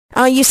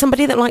Are you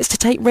somebody that likes to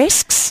take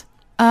risks?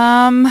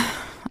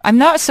 I'm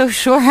not so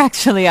sure,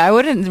 actually. I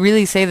wouldn't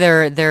really say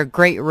they're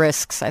great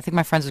risks. I think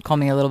my friends would call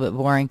me a little bit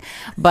boring.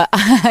 But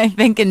I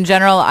think in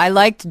general, I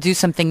like to do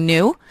something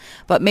new,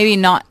 but maybe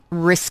not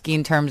risky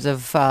in terms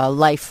of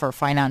life or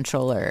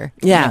financial or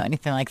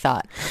anything like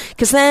that.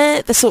 Because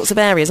they're the sorts of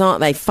areas, aren't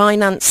they?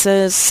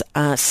 Finances,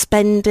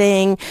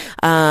 spending,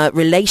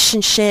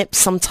 relationships.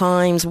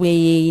 Sometimes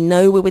we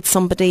know we're with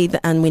somebody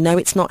and we know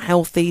it's not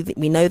healthy.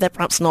 We know they're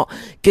perhaps not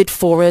good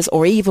for us,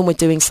 or even we're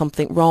doing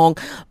something wrong,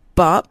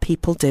 but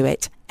people do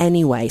it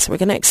anyway. So we're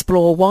going to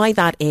explore why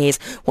that is,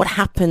 what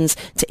happens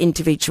to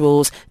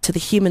individuals, to the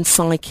human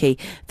psyche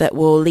that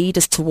will lead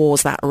us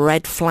towards that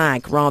red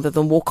flag rather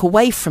than walk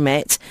away from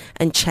it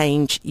and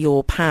change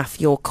your path,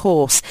 your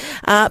course.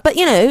 But,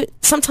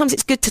 sometimes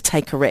it's good to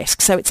take a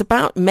risk. So it's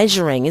about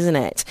measuring, isn't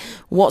it?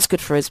 What's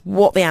good for us,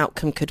 what the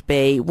outcome could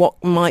be,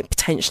 what might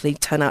potentially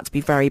turn out to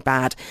be very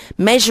bad.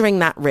 Measuring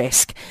that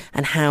risk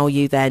and how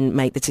you then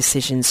make the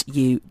decisions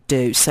you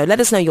do. So let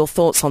us know your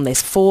thoughts on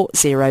this,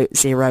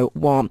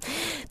 4001.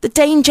 The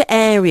danger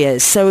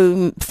areas,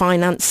 so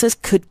finances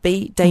could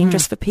be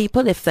dangerous for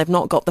people if they've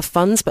not got the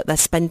funds, but they're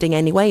spending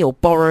anyway or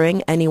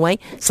borrowing anyway,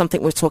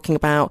 something we were talking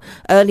about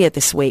earlier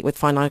this week with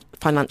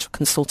financial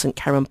consultant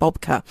Karen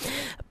Bobka.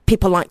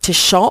 People like to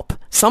shop.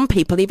 Some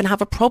people even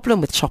have a problem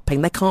with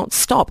shopping. They can't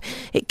stop.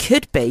 It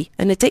could be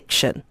an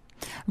addiction.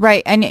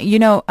 Right. And,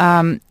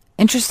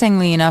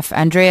 interestingly enough,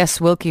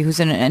 Andreas Wilkie, who's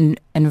an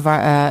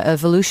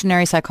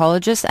evolutionary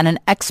psychologist and an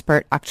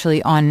expert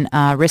actually on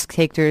risk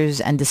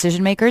takers and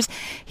decision makers,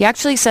 he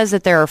actually says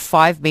that there are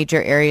 5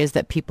 major areas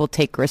that people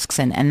take risks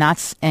in, and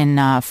that's in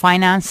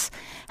finance,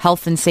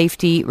 health and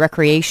safety,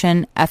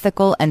 recreation,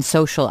 ethical, and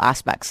social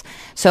aspects.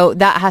 So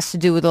that has to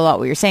do with a lot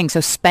what you're saying. So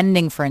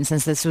spending, for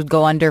instance, this would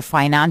go under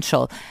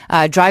financial.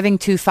 Driving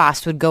too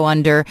fast would go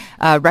under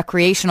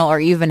recreational or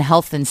even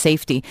health and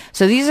safety.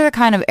 So these are the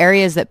kind of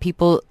areas that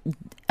people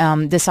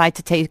decide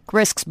to take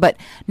risks, but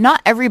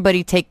not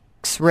everybody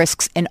takes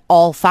risks in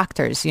all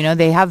factors.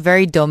 They have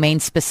very domain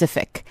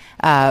specific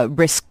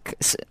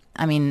risks.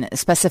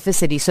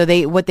 Specificity. So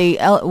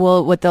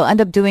what they'll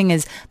end up doing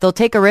is they'll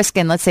take a risk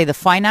in, let's say, the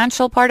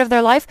financial part of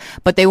their life,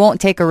 but they won't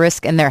take a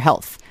risk in their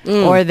health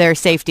or their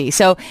safety.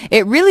 So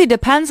it really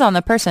depends on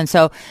the person.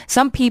 So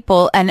some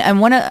people, and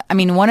one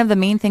of the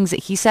main things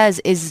that he says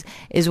is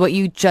what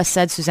you just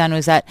said, Suzanne,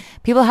 was that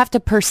people have to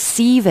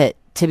perceive it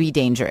to be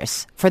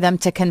dangerous for them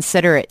to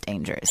consider it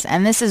dangerous.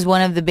 And this is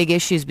one of the big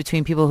issues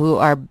between people who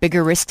are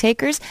bigger risk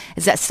takers,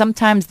 is that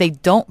sometimes they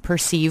don't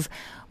perceive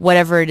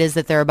whatever it is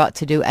that they're about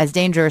to do as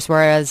dangerous,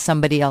 whereas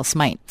somebody else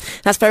might.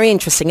 That's very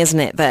interesting, isn't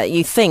it? That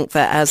you think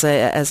that as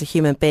a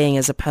human being,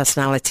 as a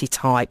personality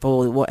type,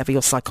 or whatever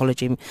your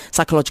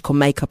psychological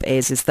makeup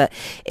is that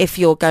if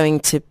you're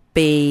going to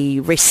be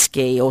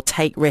risky or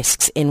take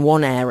risks in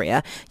one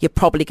area, you're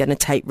probably going to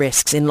take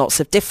risks in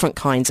lots of different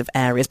kinds of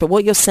areas. But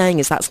what you're saying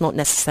is that's not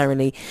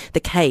necessarily the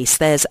case.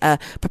 There's a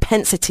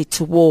propensity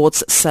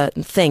towards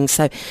certain things.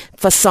 So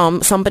for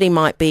somebody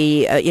might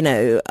be,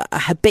 a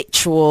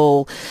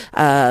habitual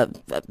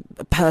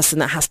person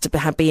that has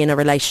to be in a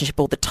relationship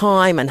all the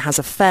time and has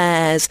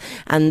affairs,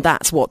 and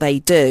that's what they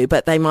do.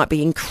 But they might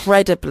be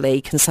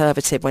incredibly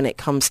conservative when it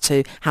comes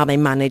to how they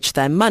manage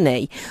their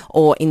money,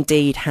 or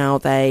indeed how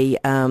they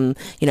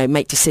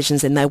make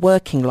decisions in their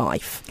working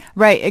life.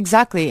 Right,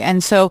 exactly.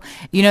 And so,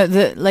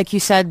 like you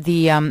said,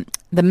 the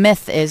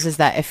myth is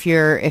that if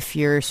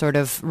you're sort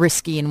of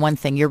risky in one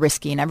thing, you're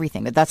risky in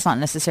everything. But that's not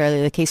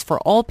necessarily the case for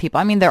all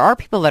people. I mean, there are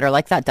people that are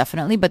like that,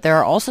 definitely, but there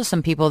are also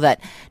some people that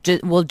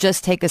will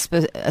just take a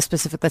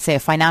specific, let's say, a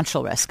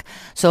financial risk.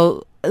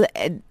 So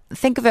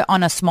think of it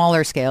on a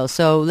smaller scale.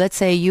 So let's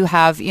say you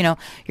have,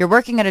 you're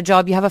working at a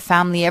job, you have a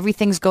family,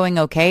 everything's going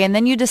okay, and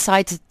then you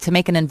decide to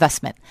make an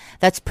investment.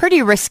 That's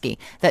pretty risky,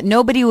 that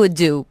nobody would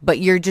do, but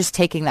you're just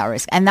taking that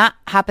risk. And that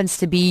happens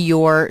to be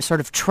your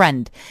sort of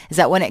trend, is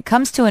that when it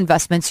comes to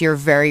investments, you're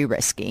very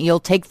risky. You'll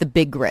take the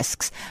big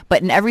risks,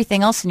 but in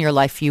everything else in your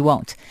life, you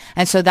won't.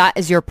 And so that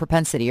is your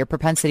propensity. Your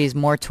propensity is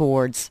more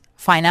towards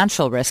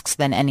financial risks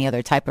than any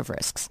other type of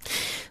risks.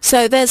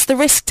 So there's the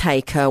risk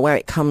taker where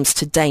it comes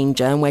to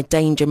danger, and where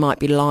danger might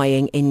be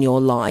lying in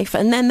your life.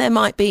 And then there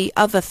might be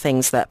other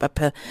things that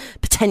are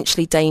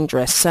potentially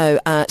dangerous. So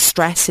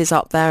stress is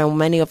up there on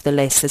many of the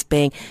lists as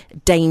being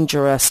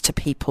dangerous to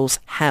people's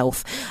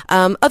health.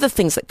 Other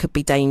things that could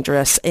be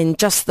dangerous in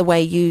just the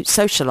way you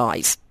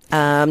socialise.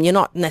 You're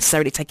not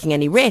necessarily taking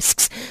any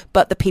risks,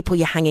 but the people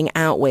you're hanging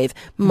out with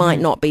might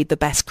not be the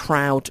best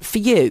crowd for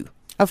you.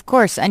 Of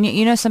course. And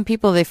some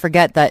people, they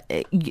forget that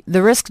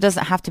the risk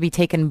doesn't have to be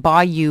taken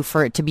by you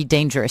for it to be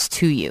dangerous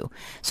to you.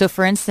 So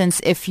for instance,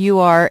 if you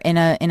are in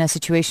a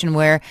situation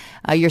where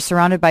you're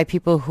surrounded by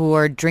people who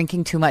are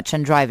drinking too much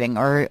and driving,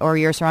 or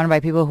you're surrounded by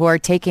people who are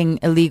taking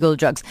illegal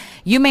drugs,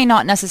 you may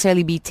not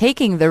necessarily be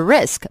taking the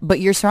risk,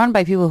 but you're surrounded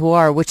by people who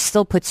are, which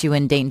still puts you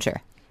in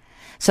danger.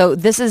 So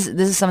this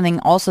is something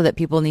also that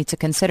people need to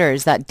consider,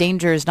 is that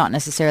danger is not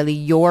necessarily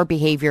your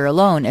behavior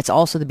alone. It's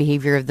also the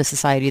behavior of the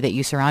society that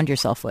you surround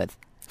yourself with.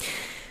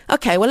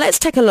 Okay, well, let's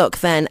take a look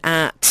then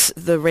at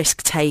the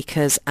risk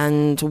takers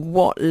and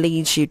what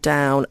leads you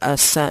down a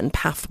certain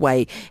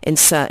pathway in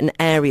certain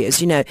areas.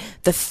 You know,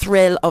 the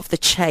thrill of the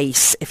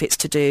chase, if it's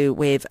to do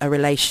with a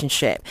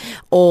relationship,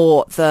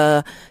 or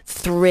the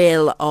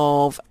thrill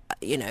of,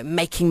 you know,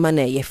 making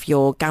money if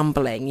you're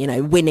gambling, you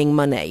know, winning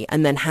money,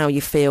 and then how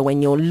you feel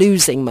when you're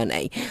losing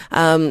money.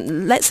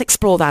 Let's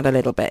explore that a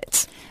little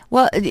bit.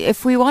 Well,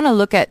 if we want to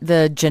look at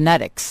the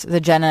genetic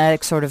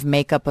sort of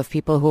makeup of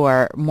people who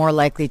are more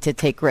likely to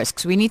take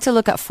risks, we need to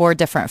look at 4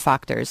 different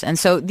factors. And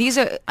so these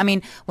are, I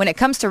mean, when it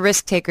comes to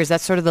risk takers,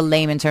 that's sort of the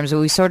layman terms.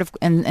 We sort of,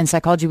 in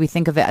psychology, we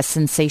think of it as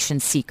sensation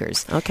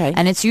seekers. Okay.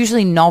 And it's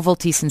usually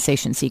novelty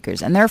sensation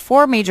seekers. And there are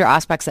 4 major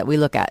aspects that we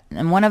look at.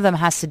 And one of them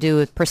has to do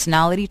with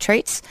personality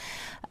traits.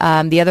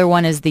 The other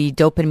one is the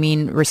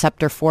dopamine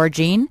receptor 4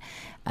 gene.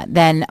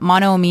 Then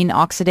monoamine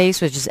oxidase,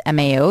 which is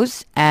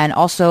MAOs, and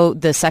also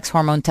the sex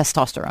hormone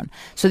testosterone.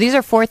 So these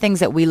are 4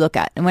 things that we look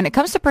at. And when it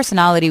comes to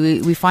personality,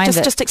 we find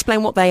that... Just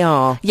explain what they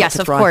are. Yes,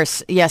 of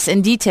course. Yes,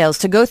 in details,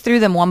 to go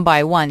through them one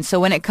by one. So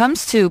when it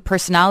comes to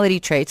personality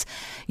traits,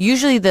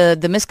 usually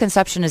the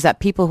misconception is that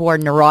people who are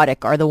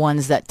neurotic are the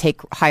ones that take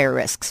higher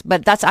risks.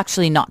 But that's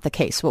actually not the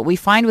case. What we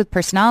find with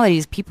personality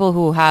is people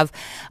who have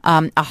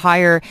a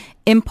higher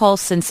impulse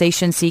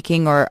sensation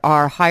seeking, or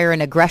are higher in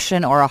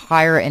aggression, or are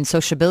higher in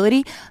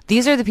sociability,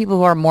 these are the people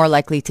who are more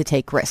likely to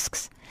take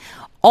risks.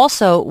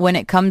 Also, when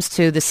it comes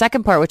to the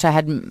second part, which I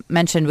had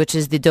mentioned, which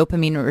is the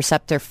dopamine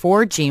receptor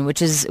 4 gene,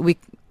 which is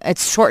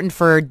it's shortened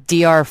for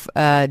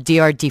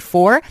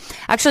DRD4.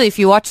 Actually, if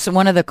you watch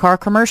one of the car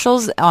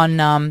commercials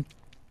on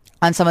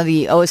some of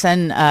the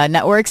OSN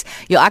networks,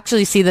 you'll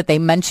actually see that they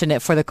mention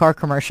it for the car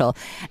commercial.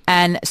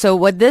 And so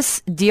what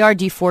this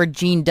DRD4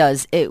 gene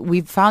does,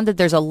 we've found that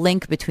there's a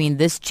link between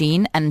this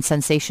gene and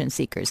sensation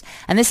seekers.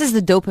 And this is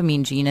the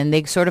dopamine gene, and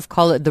they sort of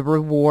call it the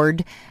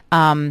reward.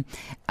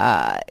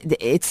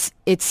 It's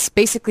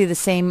basically the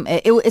same.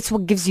 It's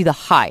what gives you the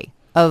high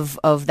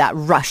of that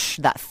rush,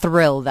 that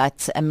thrill,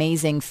 that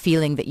amazing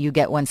feeling that you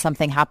get when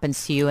something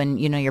happens to you, and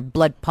you know your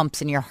blood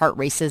pumps and your heart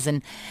races,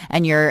 and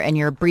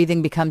your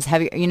breathing becomes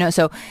heavier, you know,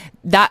 so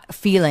that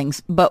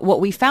feelings. But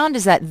what we found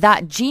is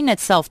that gene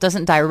itself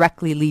doesn't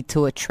directly lead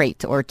to a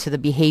trait or to the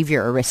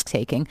behavior or risk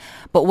taking,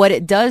 but what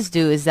it does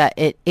do is that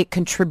it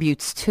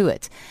contributes to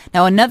it.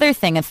 Now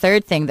a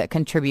third thing that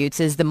contributes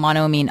is the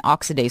monoamine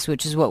oxidase,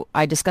 which is what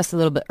I discussed a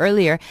little bit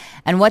earlier.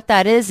 And what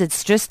that is,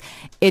 it's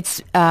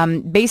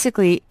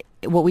basically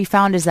what we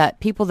found is that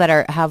people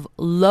that have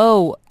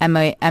low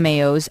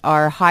MAOs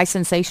are high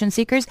sensation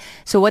seekers.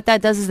 So what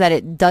that does is that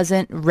it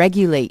doesn't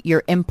regulate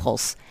your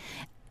impulse.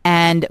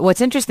 And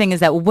what's interesting is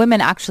that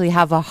women actually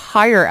have a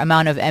higher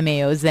amount of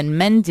MAOs than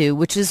men do,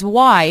 which is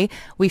why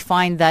we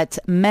find that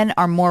men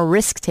are more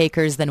risk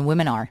takers than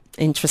women are.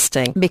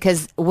 Interesting.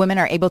 Because women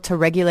are able to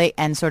regulate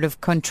and sort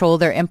of control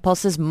their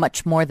impulses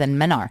much more than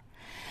men are.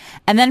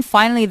 And then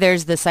finally,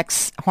 there's the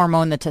sex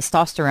hormone, the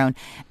testosterone.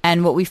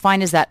 And what we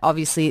find is that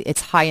obviously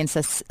it's high in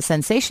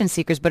sensation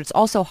seekers, but it's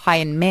also high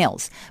in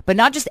males. But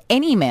not just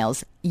any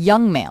males,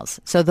 young males.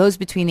 So those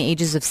between the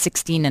ages of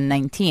 16 and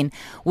 19,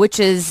 which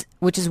is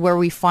where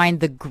we find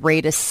the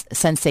greatest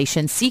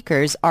sensation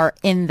seekers are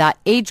in that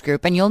age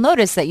group. And you'll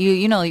notice that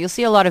you'll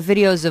see a lot of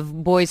videos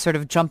of boys sort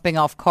of jumping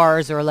off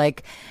cars, or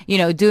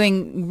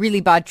doing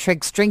really bad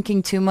tricks,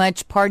 drinking too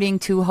much, partying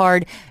too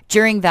hard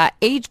during that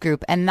age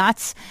group. And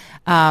that's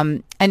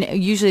and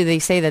usually they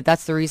say that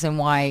that's the reason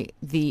why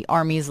the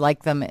armies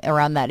like them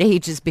around that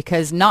age, is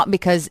because not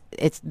because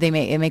it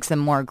makes them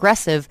more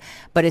aggressive,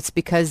 but it's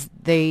because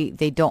they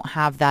don't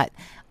have that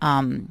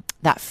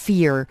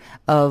fear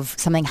of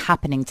something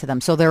happening to them.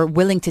 So they're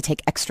willing to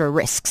take extra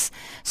risks.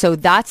 So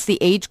that's the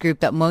age group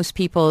that most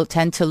people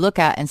tend to look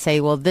at and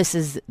say, well, this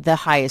is the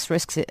highest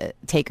risk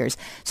takers.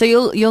 So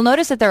you'll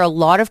notice that there are a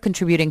lot of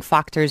contributing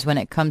factors when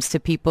it comes to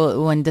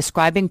people, when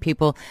describing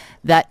people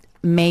that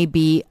may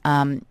be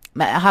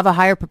have a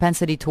higher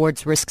propensity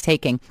towards risk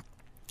taking.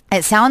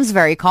 It sounds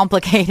very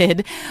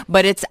complicated,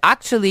 but it's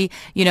actually,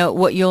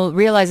 what you'll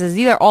realize is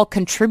these are all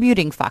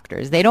contributing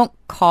factors. They don't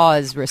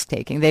cause risk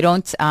taking. They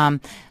don't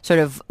sort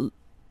of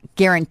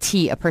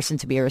guarantee a person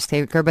to be a risk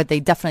taker, but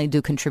they definitely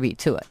do contribute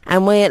to it.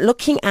 And we're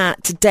looking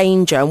at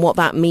danger and what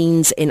that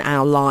means in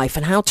our life,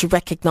 and how to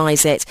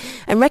recognize it,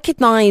 and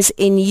recognize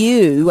in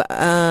you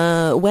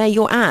where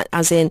you're at,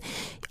 as in,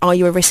 are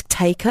you a risk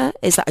taker?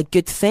 Is that a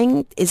good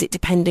thing? Is it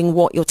depending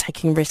what you're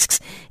taking risks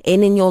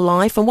in your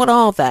life? And what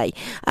are they?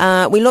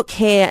 We look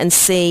here and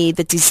see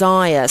the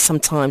desire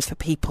sometimes for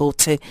people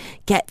to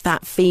get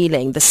that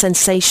feeling, the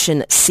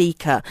sensation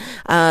seeker.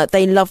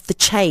 They love the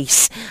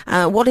chase.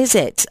 What is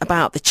it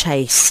about the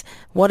chase?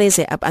 What is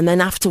it? And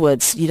then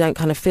afterwards, you don't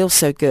kind of feel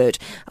so good.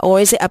 Or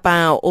is it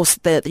about also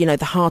the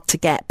hard to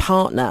get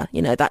partner,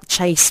 that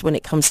chase when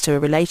it comes to a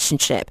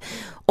relationship?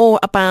 Or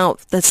about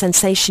the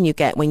sensation you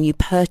get when you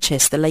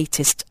purchase the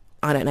latest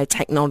I don't know,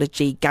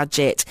 technology,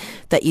 gadget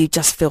that you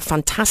just feel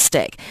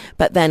fantastic.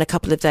 But then a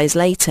couple of days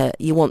later,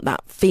 you want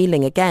that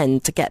feeling again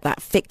to get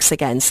that fix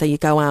again. So you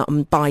go out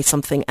and buy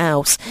something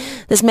else.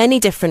 There's many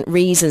different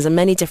reasons and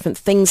many different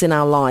things in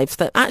our lives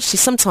that actually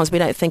sometimes we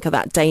don't think are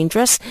that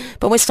dangerous.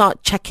 But we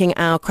start checking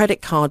our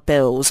credit card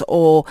bills,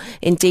 or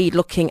indeed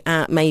looking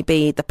at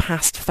maybe the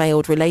past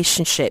failed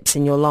relationships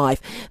in your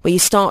life, where you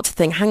start to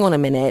think, hang on a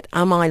minute,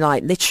 am I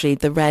like literally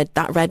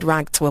that red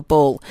rag to a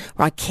bull,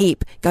 where I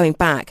keep going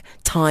back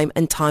time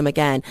and time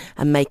again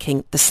and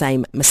making the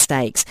same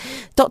mistakes?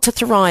 Dr.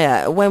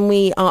 Thoraiya, when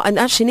we are, and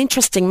actually an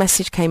interesting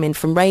message came in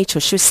from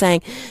Rachel. She was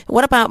saying,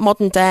 what about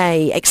modern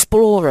day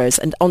explorers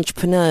and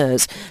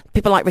entrepreneurs,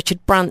 people like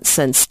Richard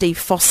Branson, Steve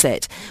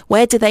Fawcett?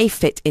 Where do they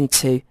fit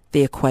into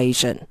the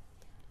equation?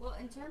 Well,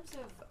 in terms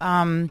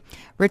of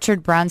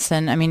Richard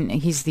Branson, I mean,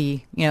 he's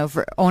the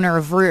owner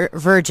of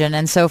Virgin,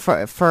 and so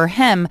for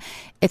him,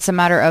 it's a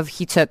matter of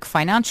he took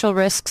financial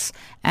risks,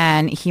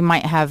 and he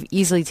might have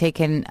easily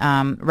taken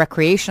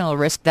recreational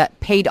risk that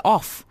paid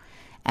off,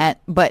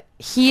 but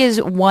he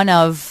is one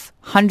of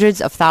hundreds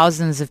of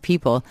thousands of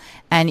people,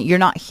 and you're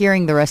not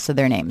hearing the rest of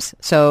their names.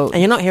 And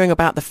you're not hearing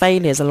about the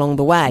failures along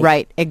the way.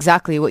 Right,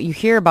 exactly. What you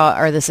hear about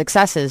are the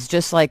successes,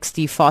 just like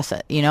Steve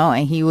Fawcett,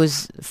 and he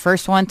was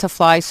first one to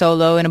fly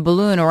solo in a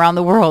balloon around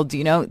the world.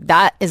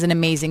 That is an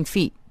amazing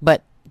feat.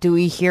 But do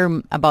we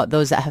hear about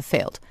those that have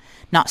failed?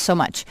 Not so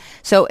much.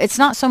 So it's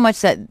not so much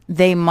that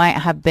they might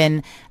have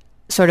been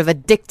sort of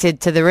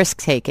addicted to the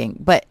risk taking,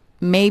 but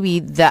maybe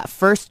that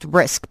first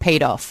risk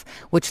paid off,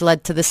 which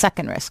led to the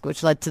second risk,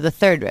 which led to the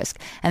third risk.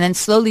 And then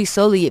slowly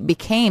it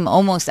became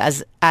almost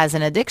as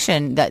an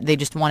addiction, that they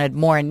just wanted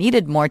more and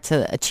needed more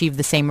to achieve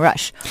the same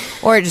rush.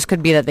 Or it just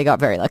could be that they got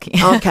very lucky.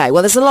 Okay,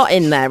 well, there's a lot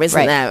in there, isn't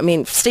right. there? I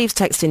mean, Steve's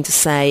texting to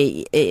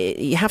say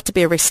you have to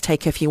be a risk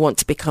taker if you want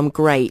to become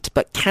great,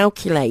 but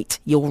calculate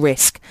your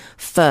risk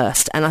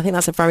first. And I think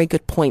that's a very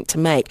good point to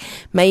make.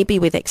 Maybe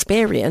with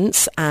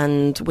experience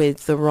and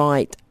with the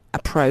right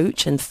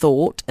approach and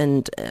thought,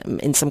 and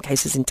in some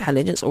cases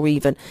intelligence, or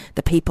even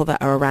the people that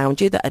are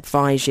around you that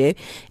advise you,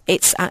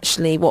 it's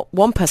actually what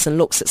one person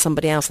looks at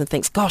somebody else and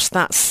thinks, gosh,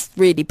 that's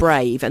really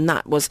brave and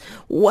that was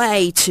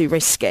way too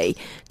risky,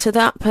 to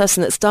that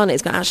person that's done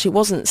it actually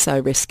wasn't so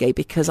risky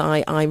because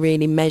I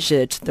really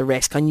measured the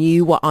risk. I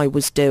knew what I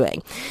was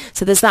doing.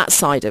 So there's that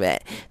side of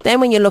it. Then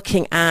when you're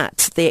looking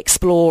at the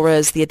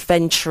explorers, the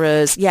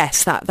adventurers,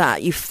 yes,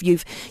 that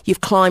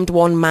you've climbed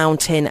one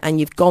mountain and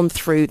you've gone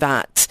through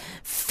that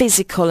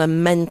physical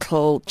and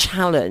mental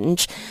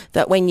challenge,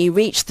 that when you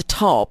reach the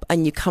top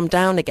and you come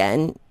down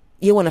again,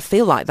 you want to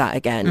feel like that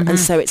again. Mm-hmm. And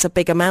so it's a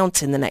bigger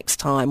mountain the next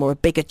time, or a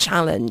bigger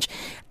challenge.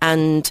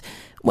 And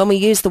when we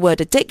use the word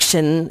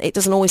addiction, it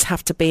doesn't always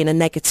have to be in a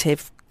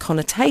negative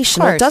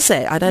connotation, or does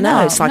it? I don't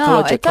know,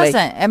 psychologically. No, it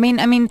doesn't. I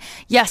mean,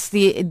 yes,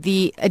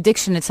 the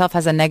addiction itself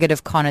has a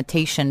negative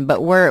connotation,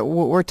 but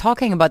we're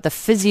talking about the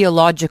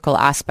physiological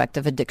aspect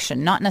of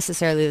addiction, not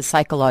necessarily the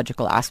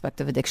psychological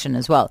aspect of addiction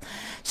as well.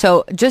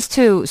 So just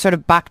to sort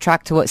of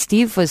backtrack to what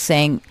Steve was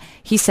saying,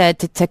 he said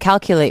to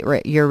calculate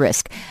your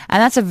risk,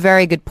 and that's a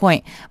very good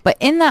point. But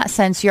in that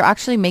sense, you're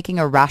actually making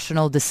a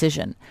rational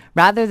decision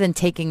rather than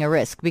taking a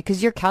risk,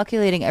 because you're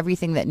calculating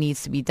everything that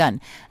needs to be done.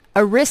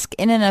 A risk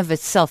in and of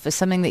itself is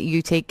something that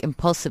you take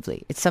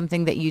impulsively. It's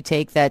something that you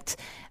take that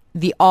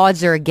the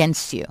odds are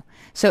against you.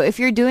 So if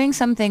you're doing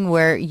something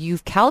where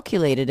you've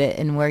calculated it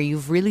and where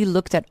you've really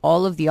looked at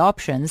all of the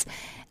options,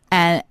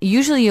 and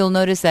usually you'll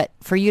notice that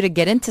for you to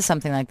get into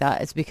something like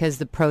that, it's because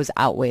the pros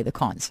outweigh the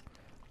cons.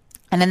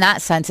 And in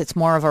that sense, it's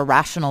more of a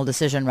rational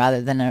decision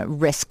rather than a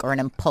risk or an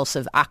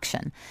impulsive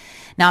action.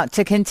 Now,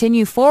 to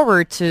continue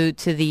forward to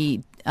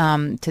the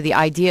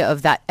idea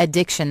of that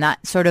addiction,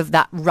 that sort of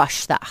that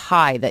rush, that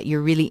high that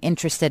you're really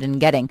interested in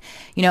getting.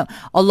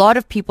 A lot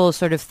of people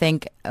sort of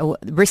think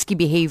risky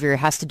behavior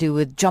has to do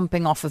with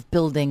jumping off of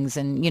buildings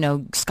and,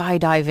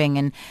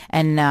 skydiving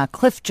and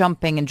cliff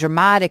jumping and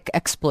dramatic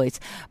exploits.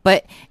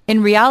 But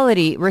in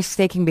reality,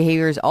 risk-taking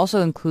behaviors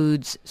also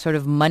includes sort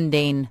of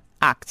mundane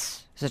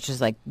acts, such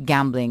as like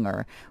gambling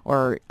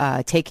or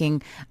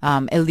taking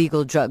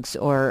illegal drugs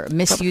or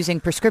misusing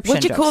prescription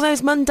drugs. Would you call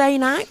those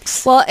mundane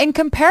acts? Well, in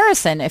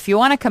comparison, if you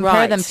want to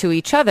compare them to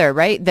each other,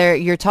 right,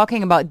 you're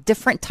talking about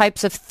different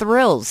types of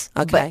thrills,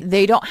 but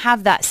they don't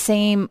have that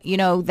same,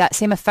 that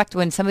same effect.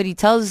 When somebody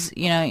tells,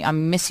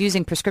 I'm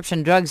misusing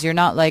prescription drugs, you're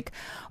not like,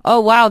 oh,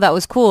 wow, that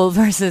was cool.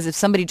 Versus if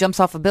somebody jumps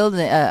off a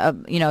building,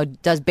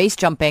 does base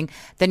jumping,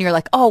 then you're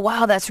like, oh,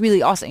 wow, that's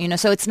really awesome.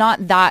 So it's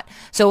not that.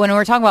 So when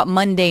we're talking about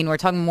mundane, we're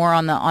talking more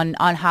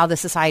on how the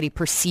society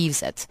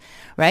perceives it,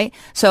 right?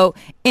 So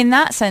in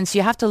that sense,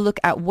 you have to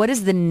look at what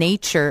is the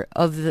nature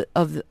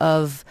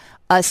of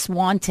us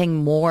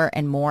wanting more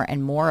and more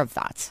and more of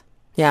that.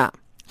 Yeah.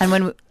 And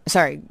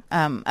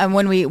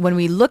when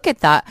we look at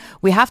that,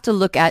 we have to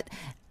look at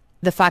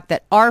the fact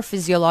that our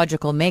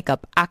physiological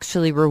makeup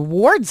actually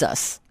rewards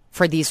us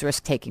for these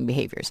risk-taking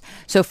behaviors.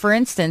 So for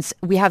instance,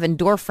 we have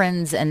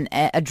endorphins and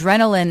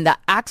adrenaline that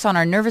acts on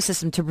our nervous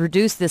system to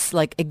produce this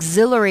like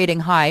exhilarating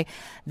high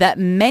that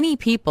many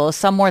people,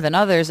 some more than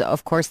others,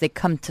 of course, they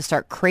come to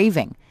start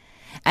craving.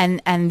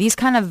 And these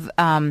kind of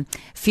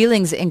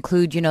feelings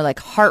include, like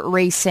heart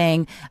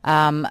racing,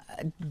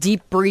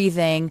 deep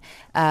breathing,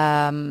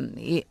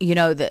 the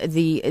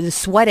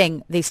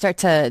sweating. They start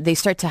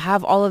to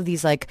have all of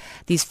these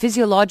these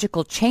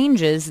physiological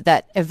changes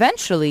that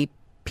eventually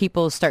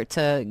people start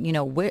to,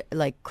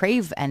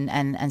 crave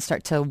and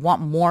start to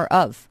want more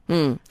of.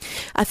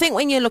 I think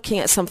when you're looking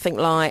at something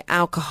like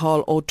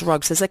alcohol or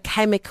drugs, there's a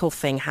chemical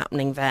thing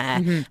happening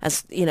there.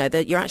 As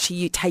that you're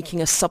actually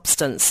taking a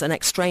substance, an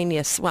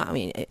extraneous,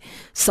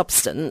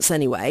 substance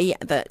anyway,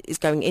 that is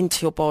going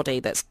into your body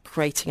that's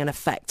creating an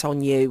effect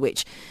on you,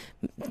 which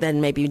then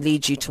maybe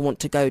leads you to want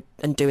to go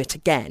and do it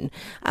again.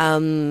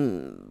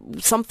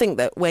 Something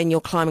that when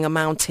you're climbing a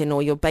mountain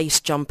or you're base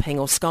jumping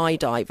or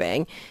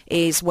skydiving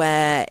is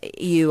where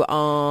you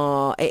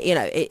are,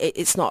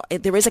 it's not,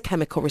 there is a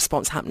chemical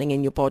response happening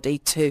in your body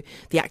to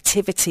the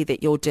activity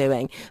that you're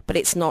doing, but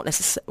it's not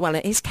necessarily, well,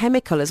 it is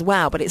chemical as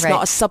well, but it's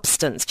not a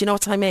substance. Do you know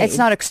what I mean? It's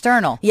not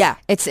external. Yeah.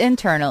 It's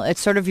internal.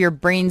 It's sort of your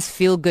brain's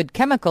feel-good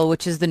chemical,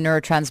 which is the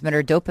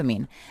neurotransmitter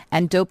dopamine.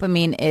 And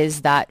dopamine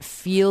is that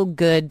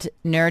feel-good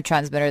neurotransmitter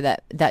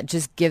that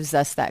just gives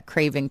us that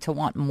craving to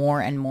want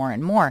more and more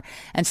and more.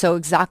 And so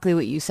exactly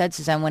what you said,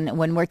 Suzanne,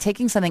 when we're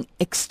taking something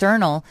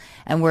external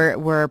and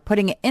we're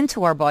putting it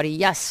into our body,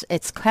 yes,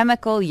 it's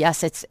chemical,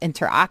 yes, it's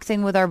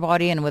interacting with our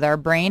body and with our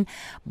brain,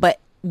 but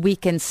we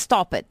can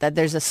stop it, that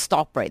there's a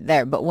stop right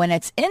there. But when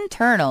it's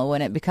internal,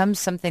 when it becomes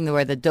something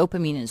where the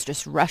dopamine is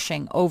just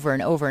rushing over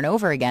and over and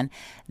over again,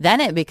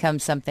 then it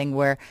becomes something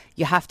where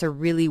you have to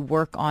really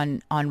work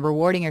on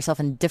rewarding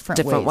yourself in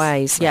different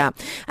ways. Yeah.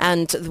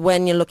 And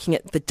when you're looking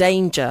at the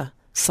danger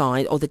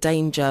side or the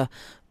danger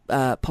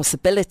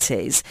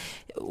possibilities,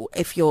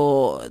 if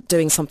you're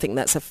doing something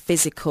that's a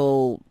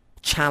physical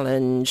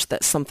challenge,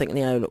 that's something,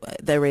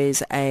 there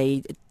is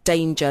a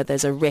danger,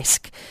 there's a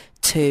risk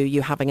to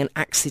you having an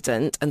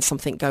accident and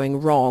something going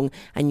wrong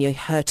and you're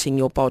hurting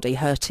your body,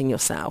 hurting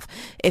yourself.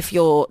 If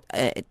you're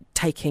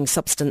taking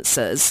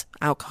substances,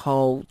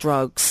 alcohol,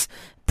 drugs,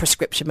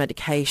 prescription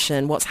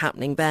medication, what's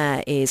happening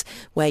there is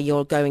where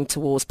you're going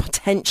towards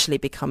potentially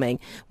becoming,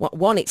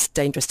 one, it's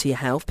dangerous to your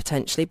health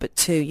potentially, but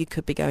two, you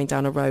could be going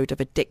down a road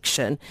of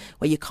addiction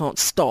where you can't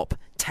stop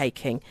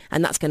taking,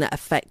 and that's going to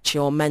affect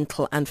your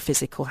mental and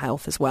physical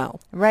health as well.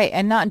 Right,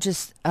 and not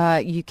just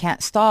you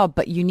can't stop,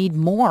 but you need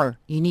more.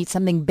 You need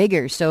something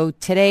bigger. So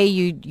today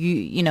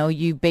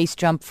you base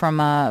jump from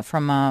a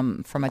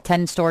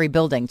 10-story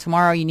building.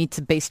 Tomorrow you need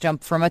to base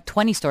jump from a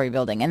 20-story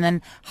building, and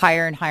then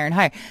higher and higher and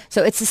higher.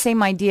 So it's the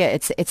same idea.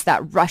 It's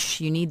that rush.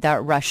 You need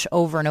that rush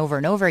over and over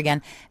and over again.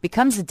 It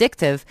becomes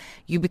addictive.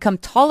 You become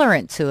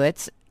tolerant to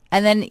it.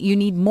 And then you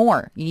need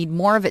more. You need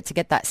more of it to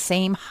get that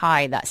same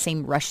high, that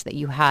same rush that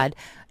you had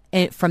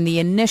from the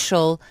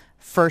initial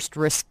first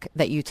risk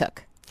that you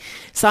took.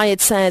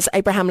 Syed says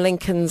Abraham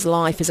Lincoln's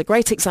life is a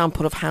great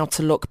example of how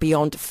to look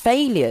beyond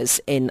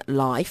failures in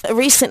life.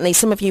 Recently,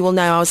 some of you will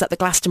know I was at the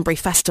Glastonbury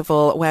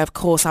Festival where, of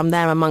course, I'm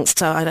there amongst,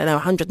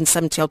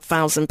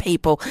 170,000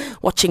 people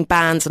watching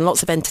bands and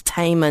lots of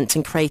entertainment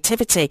and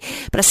creativity.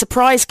 But a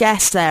surprise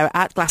guest there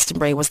at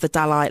Glastonbury was the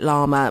Dalai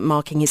Lama,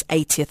 marking his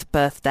 80th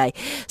birthday.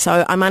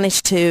 So I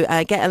managed to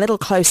get a little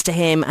close to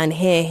him and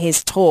hear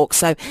his talk.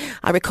 So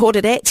I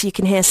recorded it. You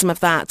can hear some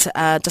of that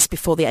just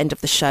before the end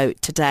of the show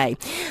today.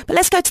 But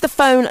let's go to the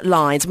phone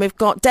lines. We've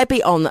got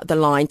Debbie on the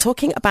line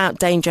talking about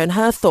danger and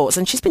her thoughts,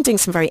 and she's been doing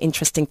some very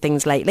interesting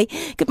things lately.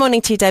 Good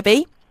morning to you,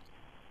 Debbie.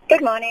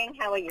 Good morning.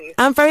 How are you?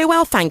 I'm very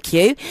well, thank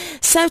you.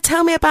 So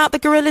tell me about the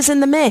gorillas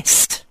in the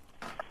mist.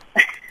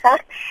 Well,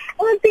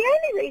 the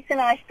only reason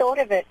I thought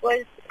of it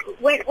was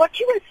what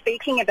you were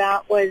speaking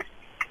about was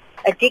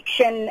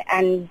addiction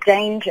and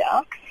danger.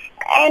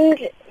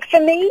 And for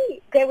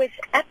me, there was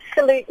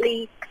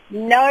absolutely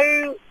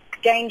no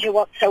danger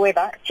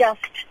whatsoever,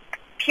 just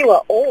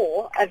pure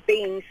awe of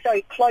being so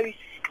close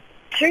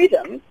to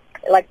them.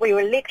 Like we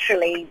were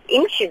literally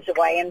inches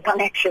away and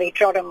one actually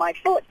trod on my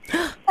foot.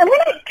 And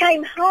when I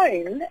came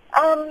home,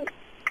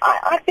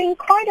 I've been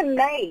quite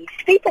amazed.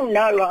 People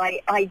know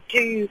I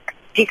do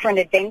different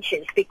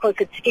adventures because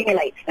it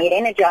stimulates me, it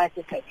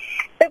energizes me.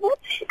 But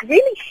what's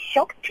really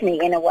shocked me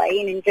in a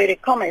way, in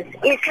inverted commas,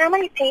 is how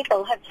many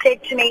people have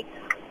said to me,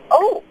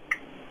 "Oh,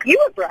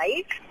 you were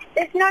brave.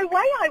 There's no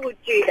way I would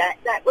do that.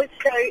 That was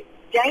so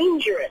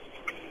dangerous."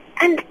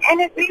 And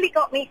it really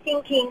got me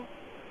thinking,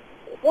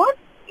 what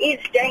is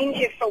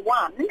danger for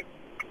one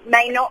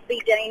may not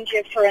be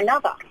danger for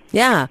another.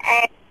 Yeah.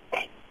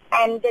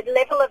 And the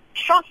level of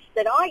trust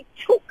that I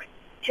took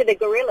to the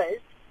gorillas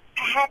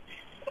perhaps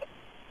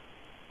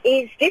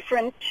is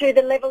different to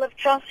the level of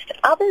trust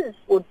others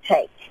would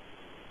take.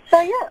 So,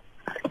 yeah.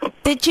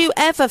 Did you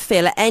ever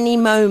feel at any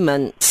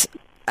moment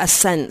a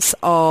sense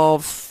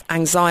of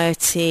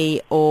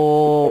anxiety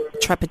or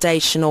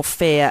trepidation or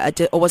fear,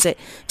 or was it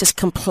just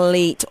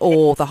complete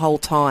awe the whole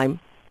time?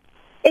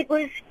 It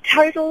was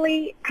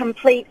totally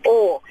complete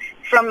awe,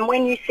 from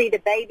when you see the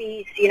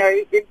babies,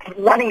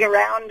 running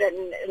around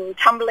and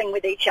tumbling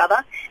with each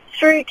other,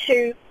 through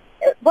to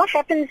what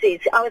happens is,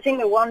 I was in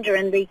Rwanda,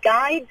 and the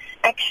guides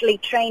actually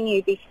train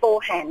you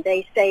beforehand.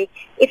 They say,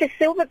 if a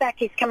silverback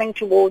is coming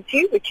towards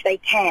you, which they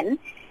can,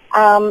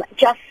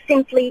 just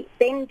simply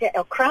bend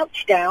or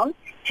crouch down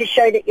to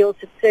show that you're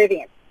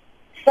subservient.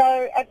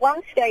 So at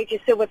one stage, a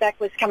silverback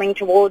was coming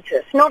towards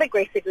us, not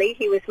aggressively.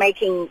 He was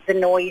making the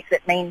noise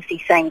that means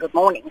he's saying good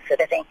morning, sort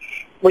of thing,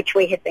 which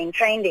we had been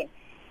trained in.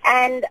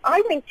 And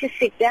I went to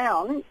sit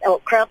down, or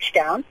crouch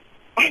down,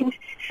 and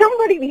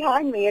somebody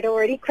behind me had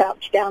already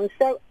crouched down.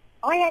 So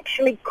I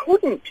actually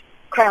couldn't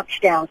crouch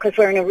down because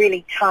we're in a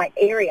really tight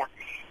area.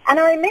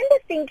 And I remember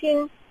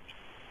thinking,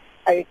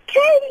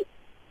 okay,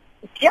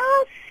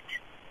 just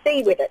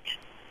be with it.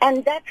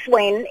 And that's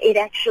when it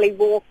actually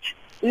walked.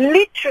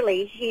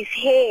 Literally, his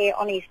hair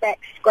on his back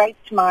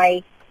scraped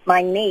my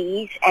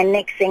knees, and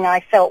next thing I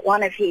felt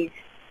one of his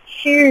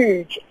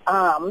huge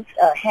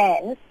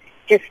hands,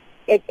 just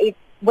it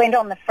went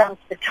on the front,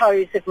 the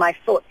toes of my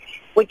foot,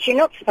 which you're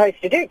not supposed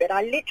to do, but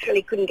I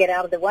literally couldn't get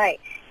out of the way.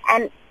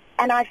 And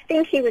I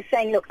think he was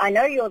saying, look, I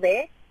know you're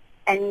there,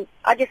 and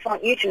I just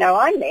want you to know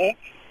I'm there.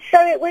 So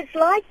it was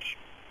like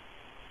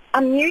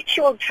a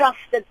mutual trust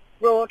that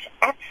brought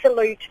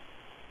absolute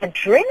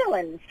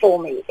adrenaline for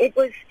me.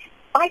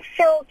 I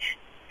felt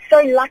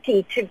so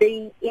lucky to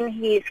be in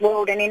his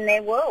world and in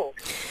their world.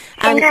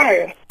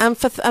 And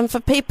for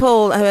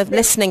people who are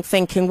listening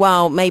thinking,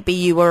 well, maybe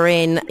you were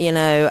in,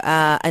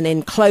 an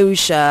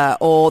enclosure,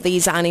 or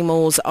these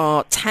animals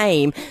are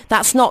tame.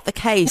 That's not the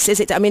case, is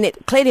it? I mean,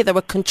 clearly there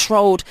were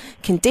controlled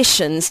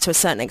conditions to a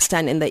certain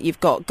extent, in that you've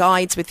got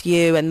guides with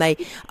you and they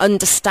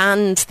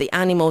understand the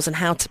animals and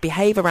how to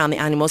behave around the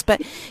animals.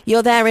 But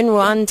you're there in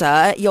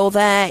Rwanda, you're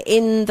there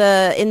in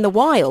the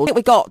wild. I think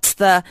we got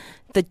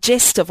the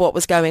gist of what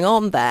was going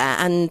on there,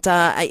 and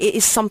it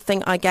is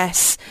something, I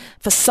guess,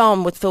 for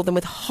some would fill them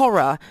with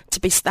horror to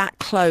be that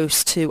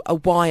close to a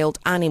wild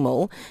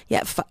animal,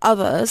 yet for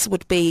others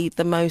would be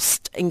the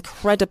most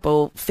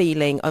incredible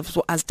feeling of,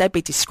 as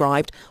Debbie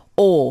described,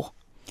 awe.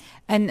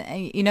 And,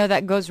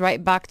 that goes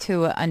right back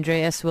to what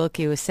Andreas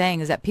Wilkie was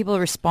saying, is that people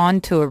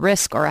respond to a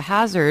risk or a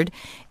hazard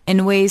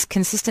in ways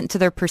consistent to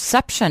their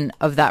perception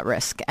of that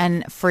risk.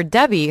 And for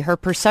Debbie, her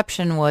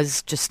perception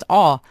was just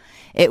awe.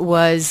 It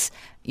was,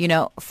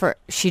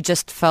 she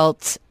just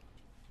felt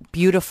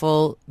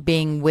beautiful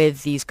being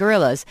with these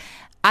gorillas.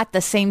 At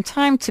the same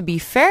time, to be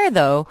fair,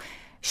 though,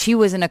 she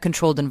was in a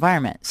controlled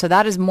environment. So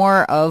that is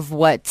more of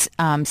what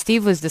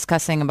Steve was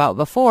discussing about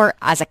before,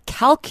 as a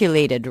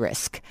calculated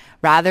risk,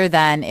 rather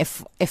than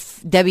if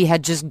Debbie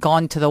had just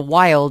gone to the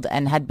wild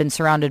and had been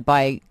surrounded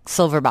by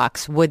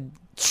silverbacks, would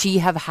she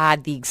have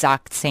had the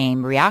exact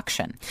same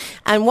reaction?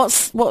 And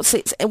what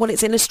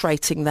it's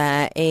illustrating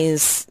there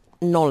is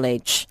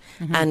knowledge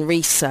and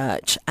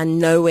research, and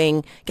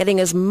knowing, getting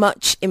as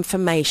much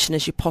information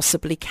as you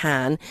possibly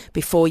can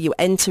before you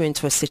enter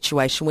into a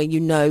situation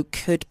where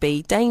could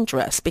be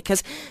dangerous,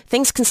 because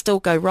things can still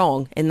go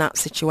wrong in that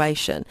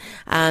situation.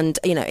 And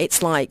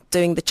it's like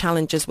doing the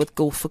challenges with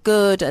Golf for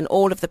Good, and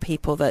all of the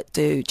people that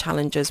do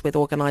challenges with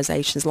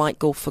organizations like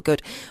Golf for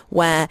Good,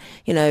 where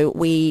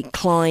we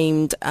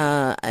climbed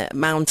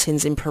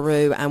mountains in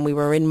Peru, and we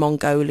were in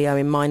Mongolia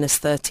in minus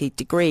 30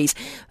 degrees.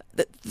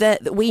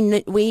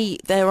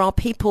 There are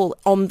people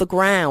on the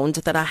ground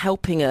that are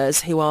helping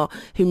us, who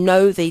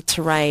know the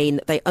terrain,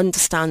 they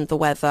understand the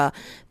weather,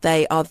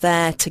 they are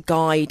there to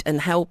guide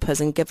and help us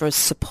and give us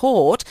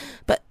support.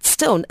 But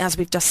still, as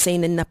we've just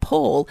seen in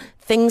Nepal,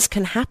 things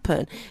can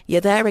happen.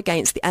 You're there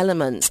against the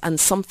elements, and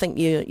something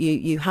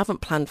you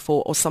haven't planned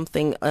for, or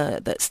something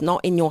that's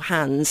not in your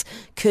hands,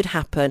 could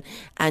happen.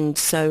 And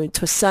so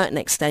to a certain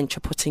extent,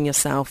 you're putting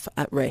yourself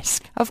at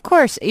risk. Of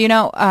course,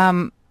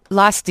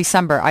 last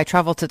December, I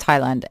traveled to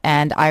Thailand,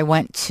 and I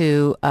went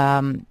to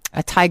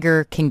a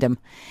tiger kingdom.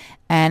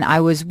 And I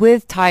was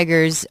with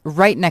tigers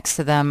right next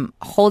to them,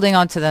 holding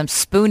onto them,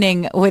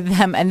 spooning with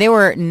them. And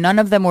none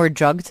of them were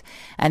drugged,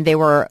 and they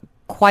were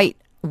quite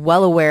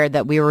well aware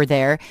that we were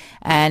there.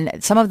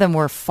 And some of them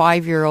were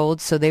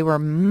 5-year-olds, so they were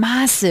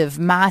massive,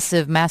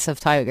 massive, massive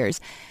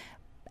tigers.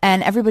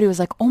 And everybody was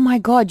like, oh my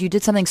God, you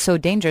did something so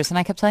dangerous. And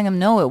I kept telling them,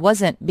 no, it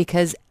wasn't,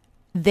 because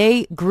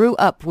they grew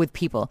up with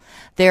people.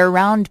 They're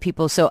around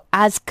people. So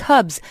as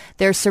cubs,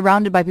 they're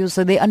surrounded by people.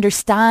 So they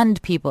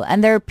understand people.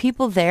 And there are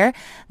people there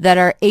that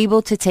are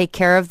able to take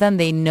care of them.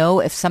 They know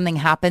if something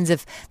happens,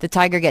 if the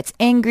tiger gets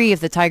angry, if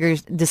the tiger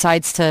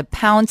decides to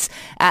pounce,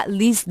 at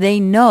least they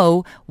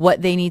know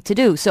what they need to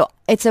do. So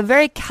it's a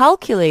very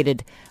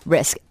calculated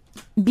risk,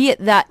 be it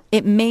that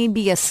it may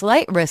be a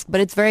slight risk, but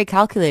it's very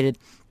calculated.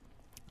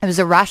 It was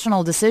a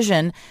rational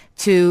decision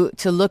to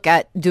look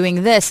at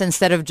doing this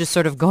instead of just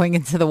sort of going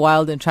into the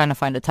wild and trying to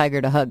find a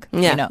tiger to hug.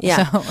 Yeah,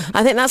 yeah. So.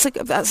 I think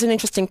that's an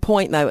interesting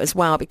point though as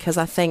well, because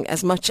I think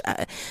as much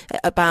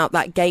about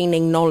that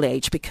gaining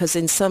knowledge, because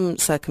in some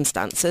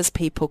circumstances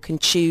people can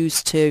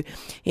choose to,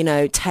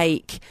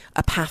 take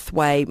a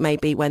pathway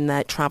maybe when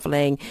they're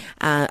traveling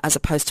as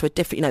opposed to a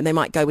different, they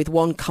might go with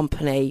one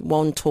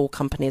tour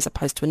company as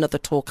opposed to another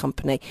tour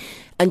company,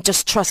 and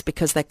just trust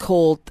because they're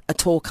called a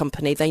tour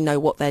company, they know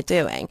what they're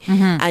doing.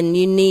 And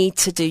you need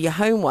to do your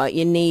homework.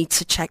 You need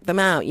to check them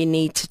out. You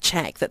need to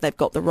check that they've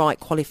got the right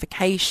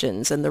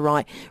qualifications and the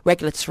right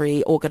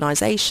regulatory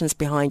organisations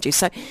behind you.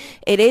 So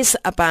it is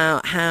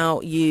about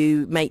how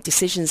you make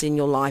decisions in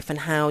your life and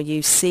how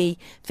you see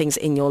things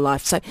in your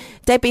life. So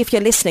Debbie, if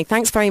you're listening,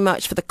 thanks very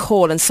much for the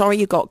call, and sorry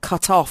you got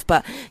cut off,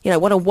 but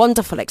what a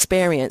wonderful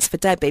experience for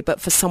Debbie, but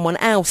for someone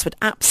else would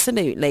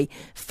absolutely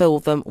fill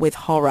them with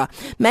horror.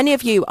 Many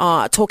of you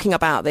are talking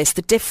about this,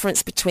 the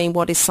difference between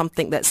what is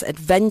something that's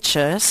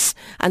adventurous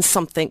and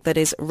something that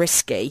is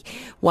risky.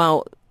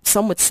 Well,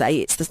 some would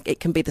say it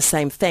can be the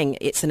same thing.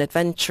 It's an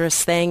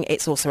adventurous thing.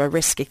 It's also a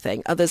risky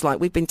thing. Others, like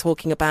we've been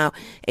talking about,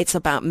 it's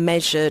about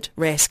measured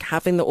risk,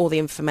 having all the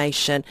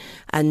information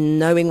and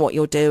knowing what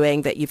you're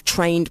doing, that you've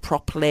trained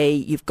properly,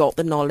 you've got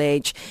the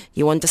knowledge,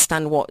 you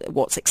understand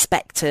what's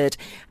expected,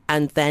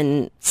 and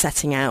then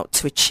setting out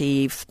to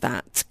achieve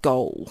that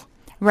goal.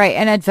 Right.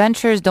 And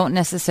adventures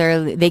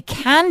they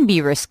can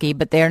be risky,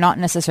 but they're not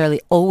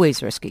necessarily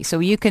always risky. So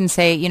you can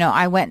say,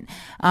 I went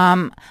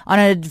on an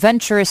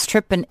adventurous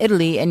trip in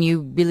Italy and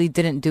you really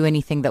didn't do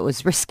anything that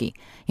was risky.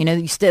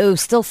 It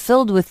was still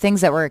filled with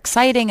things that were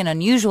exciting and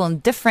unusual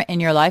and different in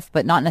your life,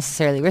 but not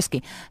necessarily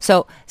risky.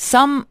 So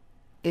some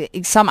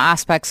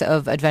aspects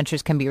of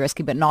adventures can be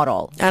risky, but not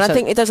all. And I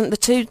think the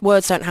two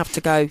words don't have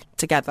to go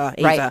together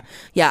either. Right.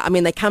 Yeah, I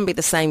mean, they can be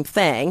the same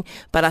thing,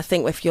 but I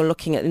think if you're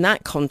looking at in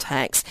that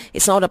context,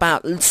 it's not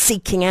about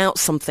seeking out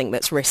something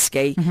that's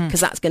risky, because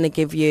that's going to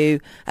give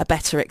you a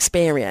better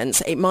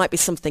experience. It might be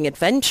something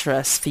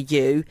adventurous for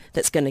you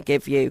that's going to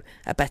give you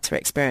a better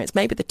experience.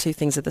 Maybe the two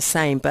things are the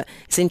same, but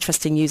it's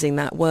interesting using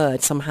that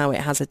word. Somehow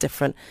it has a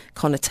different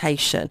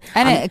connotation.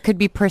 And it could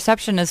be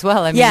perception as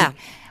well. I mean, yeah.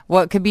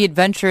 What could be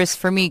adventurous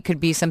for me could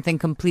be something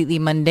completely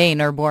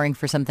mundane or boring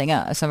for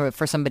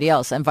for somebody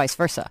else, and vice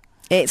versa.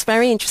 It's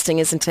very interesting,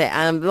 isn't it?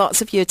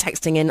 Lots of you are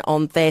texting in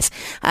on this.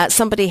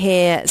 Somebody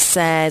here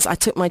says, I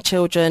took my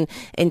children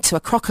into a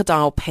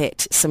crocodile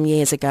pit some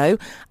years ago.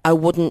 I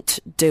wouldn't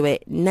do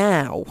it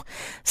now.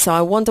 So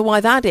I wonder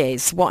why that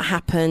is. What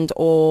happened?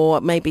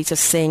 Or maybe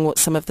just seeing what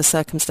some of the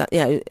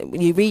circumstances,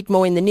 you read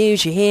more in the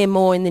news, you hear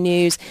more in the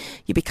news,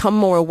 you become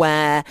more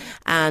aware,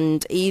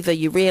 and either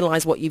you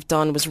realise what you've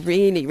done was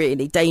really,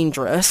 really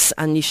dangerous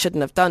and you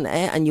shouldn't have done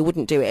it and you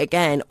wouldn't do it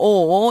again,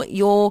 or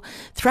your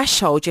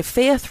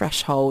fear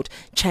threshold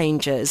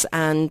changes.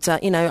 And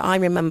I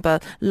remember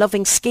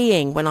loving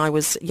skiing when I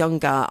was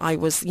younger. I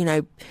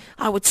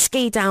would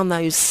ski down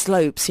those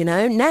slopes.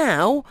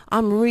 Now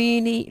I'm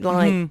really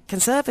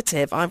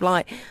conservative. I'm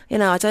like,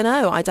 I don't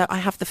know, I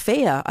have the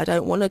fear. I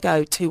don't want to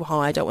go too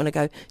high, I don't want to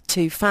go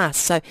too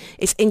fast. So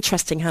it's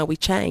interesting how we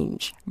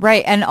change.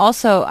 Right. And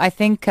also I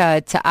think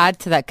to add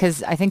to that,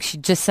 because I think she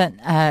just sent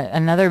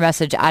another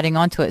message adding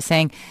on to it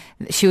saying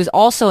she was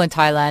also in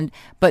Thailand,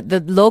 but the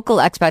local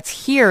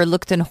expats here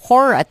looked in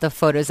horror at the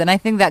photos. And I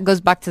think that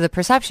goes back to the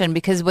perception,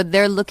 because what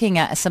they're looking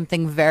at is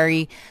something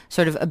very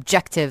sort of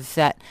objective,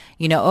 that,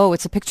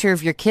 it's a picture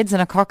of your kids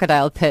in a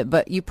crocodile pit,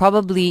 but you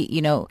probably,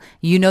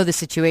 the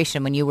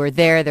situation. When you were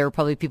there were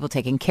probably people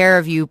taking care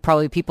of you,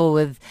 probably people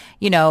with,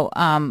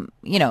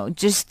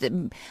 just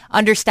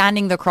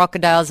understanding the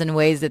crocodiles in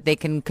ways that they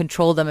can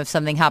control them if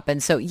something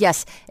happens. So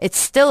yes, it's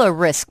still a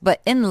risk,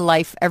 but in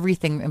life,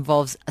 everything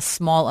involves a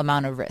small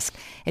amount of risk.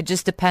 It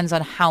just depends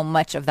on how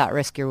much of that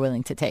risk you're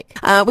willing to take.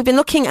 We've been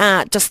looking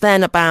at just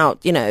then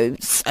about,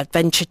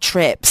 adventure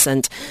trips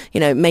and,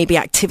 maybe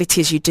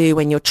activities you do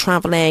when you're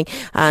traveling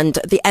and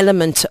the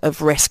element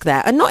of risk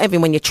there. And not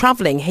even when you're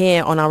traveling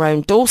here on our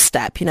own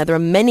doorstep. There are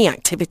many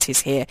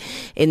activities here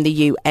in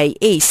the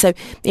UAE. So,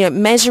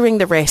 measuring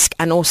the risk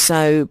and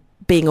also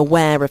being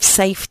aware of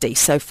safety.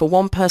 So for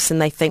one person,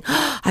 they think,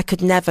 I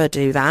could never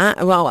do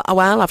that. Well,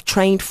 I've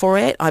trained for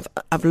it.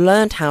 I've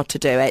learned how to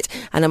do it.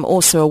 And I'm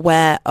also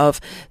aware of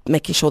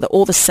making sure that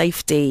all the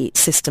safety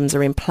systems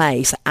are in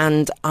place,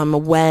 and I'm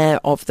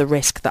aware of the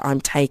risk that I'm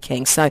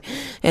taking. So,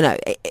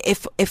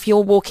 if you're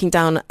walking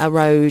down a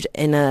road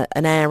in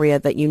an area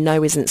that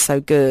isn't so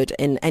good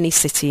in any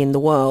city in the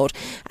world,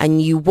 and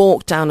you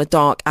walk down a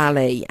dark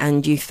alley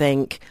and you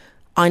think,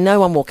 I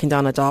know I'm walking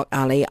down a dark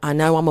alley. I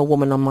know I'm a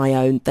woman on my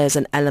own. There's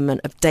an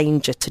element of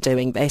danger to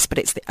doing this, but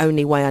it's the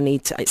only way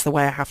it's the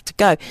way I have to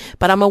go.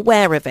 But I'm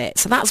aware of it.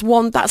 So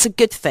that's a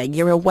good thing.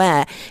 You're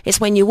aware. It's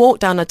when you walk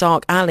down a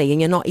dark alley and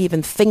you're not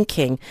even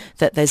thinking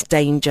that there's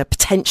danger,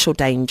 potential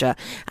danger.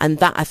 And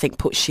that, I think,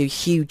 puts you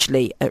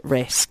hugely at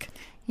risk.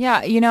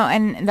 Yeah,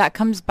 and that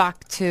comes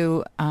back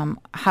to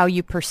how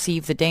you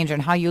perceive the danger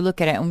and how you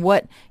look at it and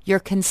what you're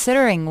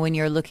considering when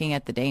you're looking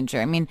at the danger.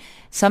 I mean,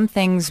 some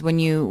things when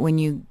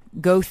you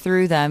go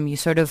through them, you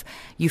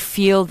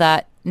feel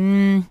that,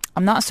 I'm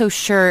not so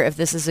sure if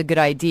this is a good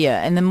idea.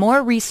 And the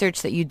more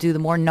research that you do, the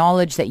more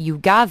knowledge that you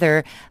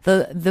gather,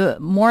 the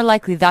more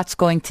likely that's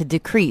going to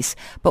decrease.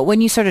 But when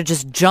you sort of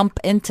just jump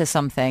into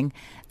something,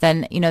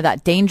 then,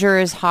 that danger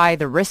is high,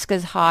 the risk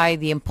is high,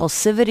 the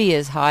impulsivity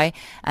is high,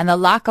 and the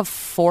lack of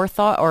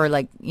forethought, or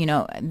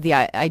the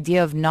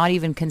idea of not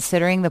even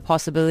considering the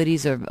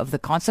possibilities of the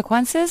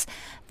consequences,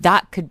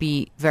 that could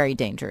be very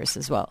dangerous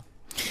as well.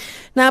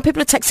 Now,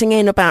 people are texting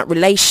in about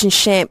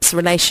relationships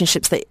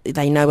that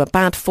they know are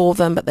bad for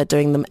them, but they're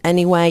doing them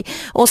anyway.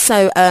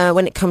 Also,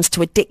 when it comes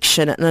to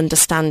addiction and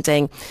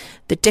understanding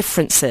the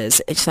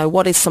differences. So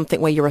what is something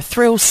where you're a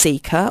thrill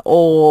seeker,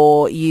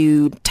 or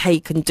you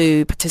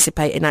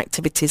participate in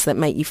activities that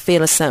make you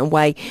feel a certain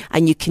way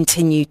and you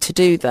continue to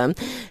do them.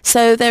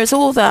 So there's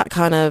all that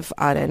kind of,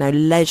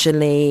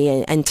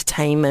 leisurely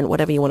entertainment,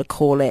 whatever you want to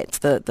call it,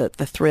 the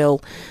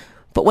thrill.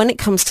 But when it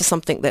comes to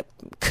something that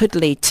could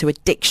lead to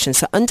addiction,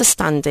 so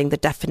understanding the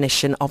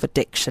definition of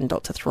addiction,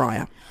 Dr.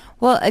 Thoraiya.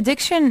 Well,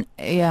 addiction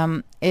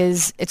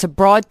it's a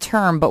broad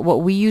term, but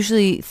what we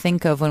usually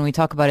think of when we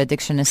talk about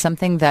addiction is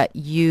something that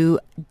you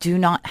do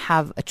not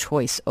have a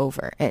choice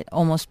over. It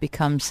almost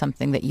becomes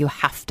something that you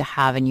have to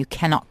have and you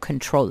cannot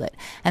control it.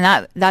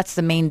 And that's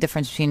the main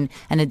difference between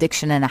an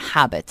addiction and a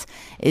habit,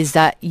 is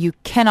that you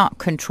cannot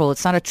control.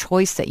 It's not a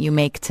choice that you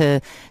make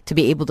to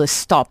be able to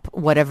stop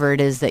whatever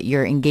it is that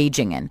you're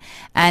engaging in.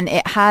 And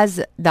it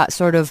has that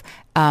sort of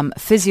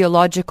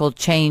physiological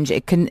change.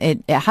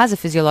 It has a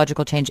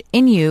physiological change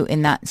in you,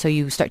 in that, so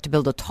you start to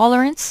build a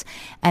tolerance,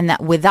 and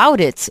that without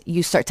it,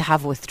 you start to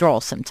have withdrawal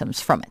symptoms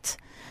from it.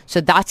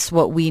 So that's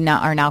what we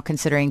are now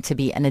considering to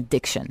be an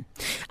addiction.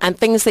 And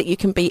things that you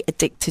can be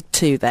addicted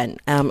to then.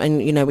 And,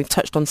 we've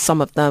touched on some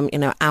of them,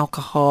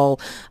 alcohol,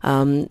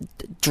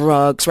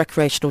 drugs,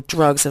 recreational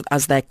drugs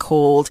as they're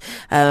called,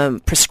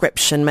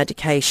 prescription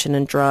medication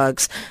and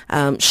drugs,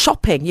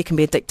 shopping. You can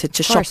be addicted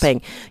to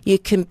shopping. You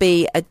can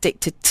be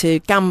addicted to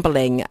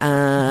gambling.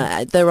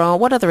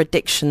 What other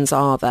addictions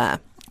are there?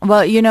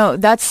 Well,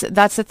 that's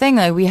the thing.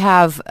 Like, we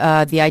have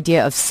the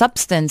idea of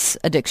substance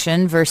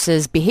addiction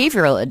versus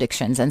behavioral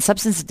addictions. And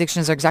substance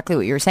addictions are exactly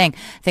what you were saying.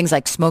 Things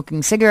like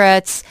smoking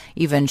cigarettes,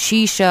 even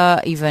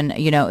shisha, even,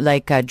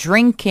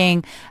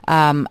 drinking,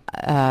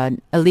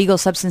 illegal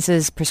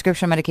substances,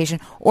 prescription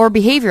medication, or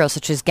behavioral,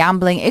 such as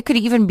gambling. It could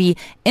even be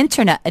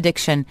internet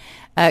addiction.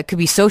 It could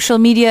be social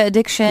media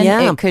addiction.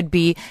 Yeah. It could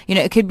be,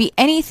 it could be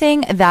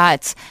anything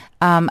that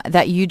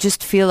you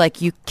just feel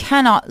like you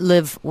cannot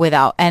live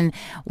without. And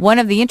one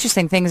of the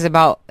interesting things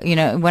about,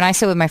 when I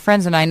sit with my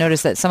friends and I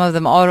notice that some of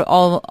them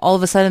all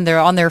of a sudden they're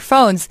on their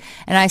phones,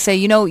 and I say,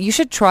 you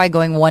should try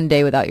going one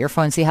day without your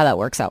phone, see how that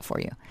works out for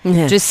you.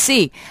 Yeah. Just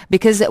see,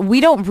 because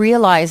we don't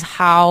realize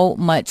how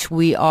much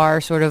we are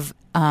sort of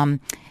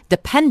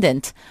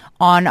dependent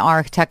on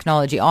our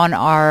technology, on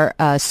our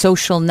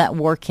social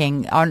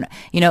networking, on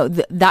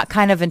that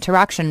kind of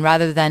interaction,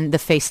 rather than the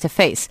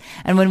face-to-face.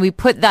 And when we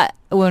put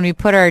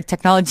our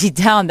technology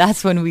down,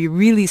 that's when we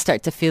really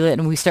start to feel it,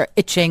 and we start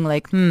itching,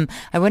 like,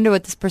 I wonder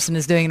what this person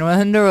is doing, and I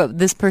wonder what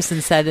this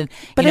person said. And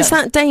but is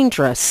that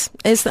dangerous?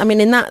 In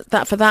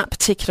that for that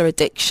particular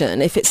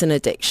addiction, if it's an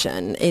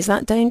addiction, is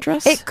that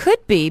dangerous? It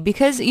could be,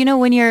 because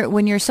when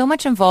you're so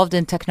much involved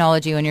in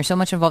technology, when you're so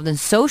much involved in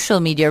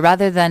social media,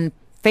 rather than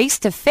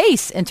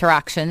face-to-face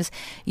interactions,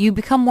 you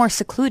become more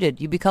secluded,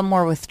 you become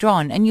more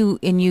withdrawn, and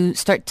you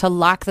start to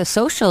lack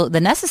the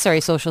necessary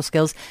social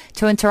skills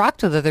to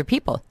interact with other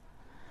people.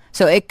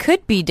 So it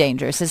could be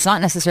dangerous. It's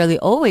not necessarily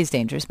always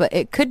dangerous, but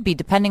it could be,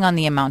 depending on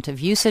the amount of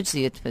usage,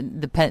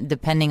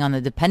 depending on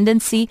the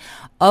dependency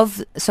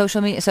of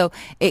social media. So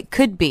it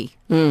could be.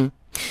 And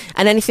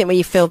anything where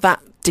you feel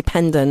that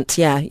dependent,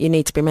 you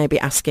need to be maybe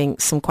asking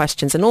some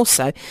questions. And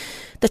also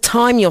the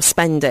time you're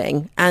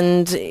spending,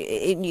 and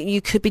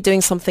you could be doing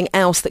something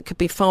else that could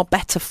be far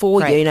better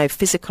for you,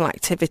 physical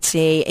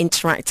activity,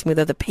 interacting with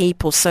other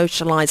people,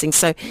 socializing.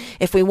 So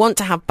if we want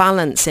to have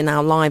balance in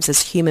our lives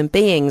as human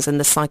beings and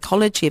the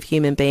psychology of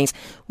human beings,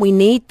 we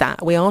need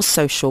that. We are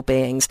social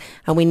beings,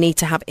 and we need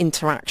to have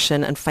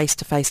interaction and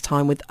face-to-face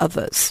time with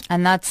others.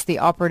 And that's the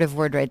operative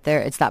word right there.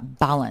 It's that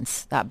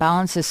balance. That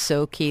balance is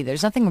so key.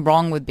 There's nothing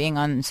wrong with being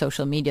on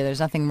social media.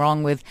 There's nothing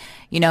wrong with,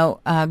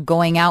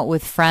 going out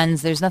with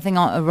friends. There's nothing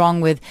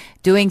wrong with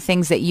doing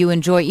things that you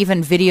enjoy,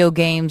 even video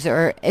games,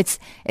 or it's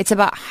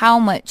about how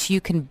much you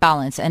can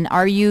balance. And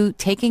are you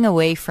taking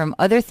away from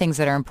other things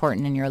that are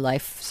important in your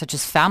life, such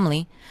as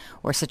family,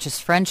 or such as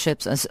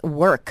friendships, as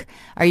work?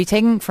 Are you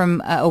taking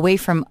away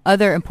from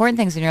other important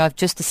things in your life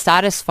just to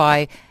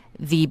satisfy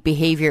the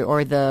behavior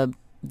or the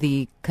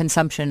the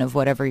consumption of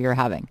whatever you're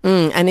having.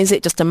 And is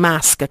it just a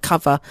mask, a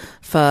cover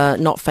for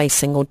not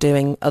facing or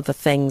doing other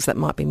things that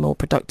might be more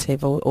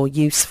productive or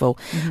useful?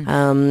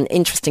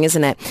 Interesting,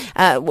 isn't it?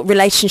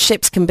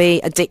 Relationships can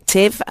be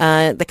addictive.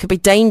 They could be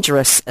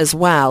dangerous as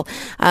well.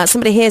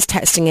 Somebody here is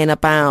texting in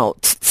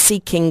about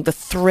seeking the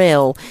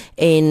thrill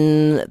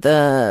in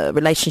the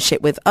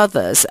relationship with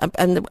others.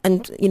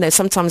 And you know,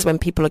 sometimes when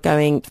people are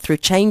going through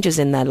changes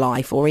in their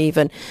life, or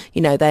even,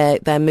 you know,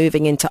 they're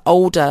moving into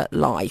older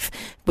life,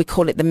 we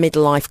call it the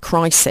midlife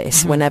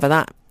crisis whenever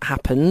that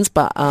happens,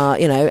 but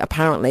you know,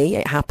 apparently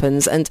it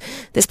happens. And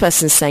this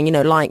person's saying, you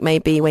know, like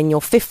maybe when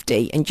you're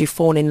 50 and you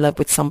fall in love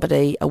with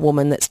somebody, a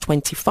woman that's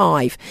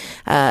 25,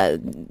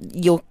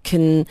 you're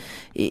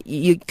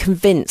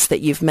convinced that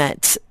you've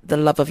met the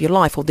love of your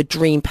life or the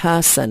dream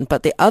person,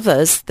 but the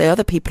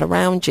other people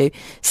around you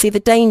see the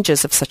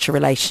dangers of such a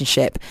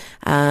relationship.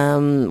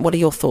 What are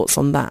your thoughts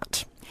on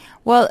that?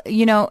 Well,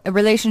 you know,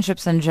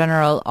 relationships in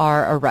general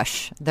are a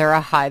rush. They're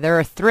a high. They're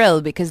a thrill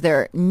because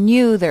they're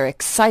new, they're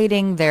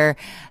exciting, they're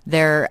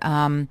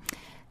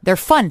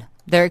fun.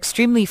 They're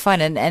extremely fun.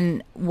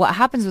 And what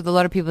happens with a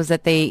lot of people is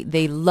that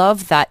they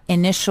love that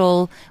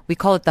initial, we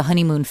call it the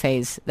honeymoon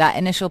phase, that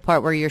initial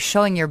part where you're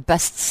showing your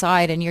best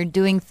side and you're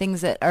doing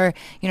things that are,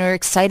 you know,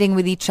 exciting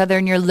with each other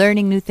and you're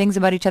learning new things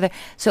about each other.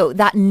 So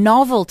that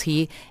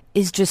novelty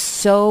is just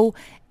so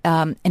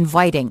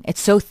inviting.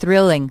 It's so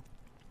thrilling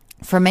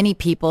for many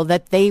people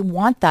that they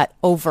want that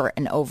over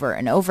and over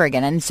and over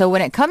again. And so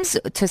when it comes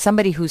to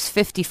somebody who's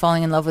 50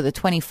 falling in love with a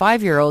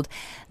 25-year-old,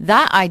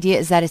 that idea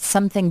is that it's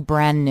something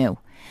brand new,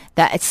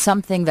 that it's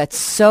something that's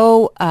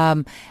so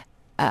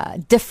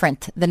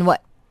different than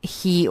what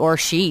he or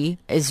she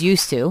is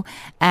used to,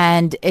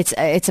 and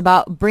it's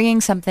about bringing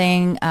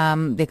something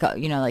they call,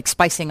 you know, like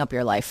spicing up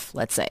your life,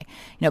 let's say, you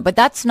know, but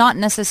that's not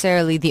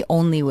necessarily the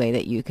only way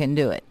that you can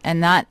do it.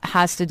 And that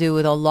has to do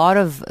with a lot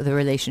of the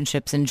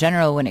relationships in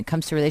general. When it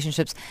comes to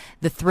relationships,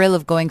 the thrill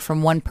of going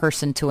from one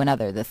person to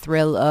another, the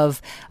thrill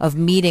of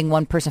meeting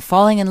one person,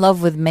 falling in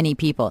love with many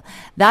people,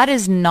 that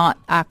is not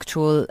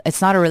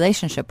it's not a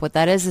relationship. What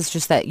that is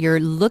just that you're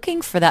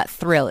looking for that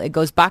thrill. It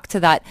goes back to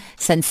that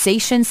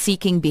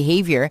sensation-seeking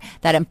behavior,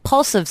 that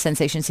impulsive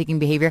sensation-seeking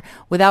behavior,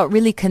 without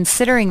really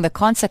considering the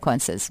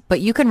consequences.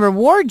 But you can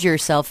reward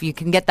yourself. You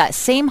can get that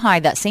same high,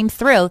 that same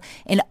thrill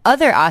in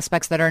other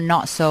aspects that are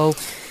not so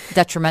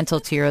detrimental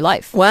to your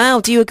life.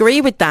 Well, do you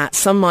agree with that?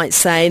 Some might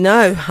say,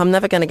 no, I'm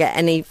never going to get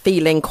any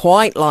feeling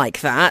quite like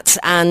that.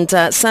 And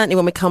certainly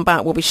when we come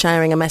back, we'll be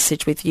sharing a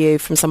message with you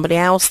from somebody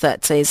else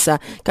that is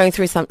going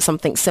through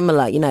something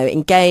similar, you know,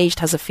 engaged,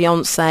 has a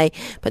fiance,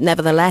 but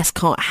nevertheless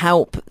can't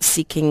help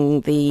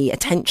seeking the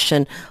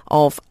attention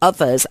of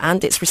others,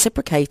 and it's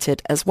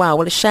reciprocated as well.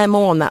 We'll share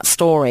more on that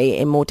story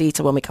in more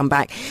detail when we come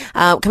back.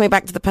 Coming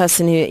back to the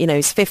person who, you know,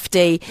 is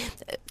 50,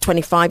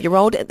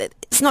 25-year-old,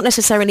 it's not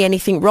necessarily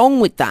anything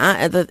wrong with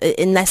that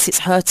unless it's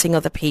hurting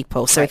other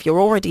people. So if you're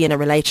already in a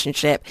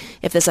relationship,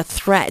 if there's a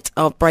threat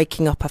of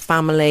breaking up a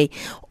family,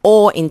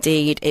 or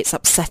indeed it's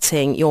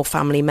upsetting your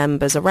family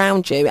members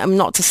around you, I'm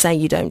not to say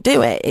you don't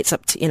do it. It's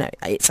up to, you know,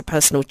 it's a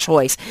personal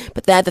choice,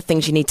 but they're the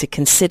things you need to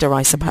consider,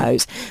 I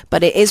suppose.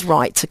 But it is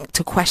right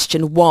to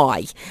question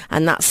why.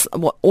 And that's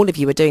what all of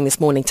you are doing this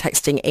morning,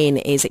 texting in,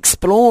 is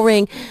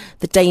exploring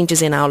the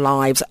dangers in our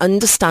lives,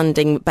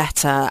 understanding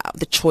better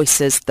the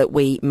choices that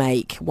we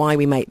make, why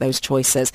we make those choices.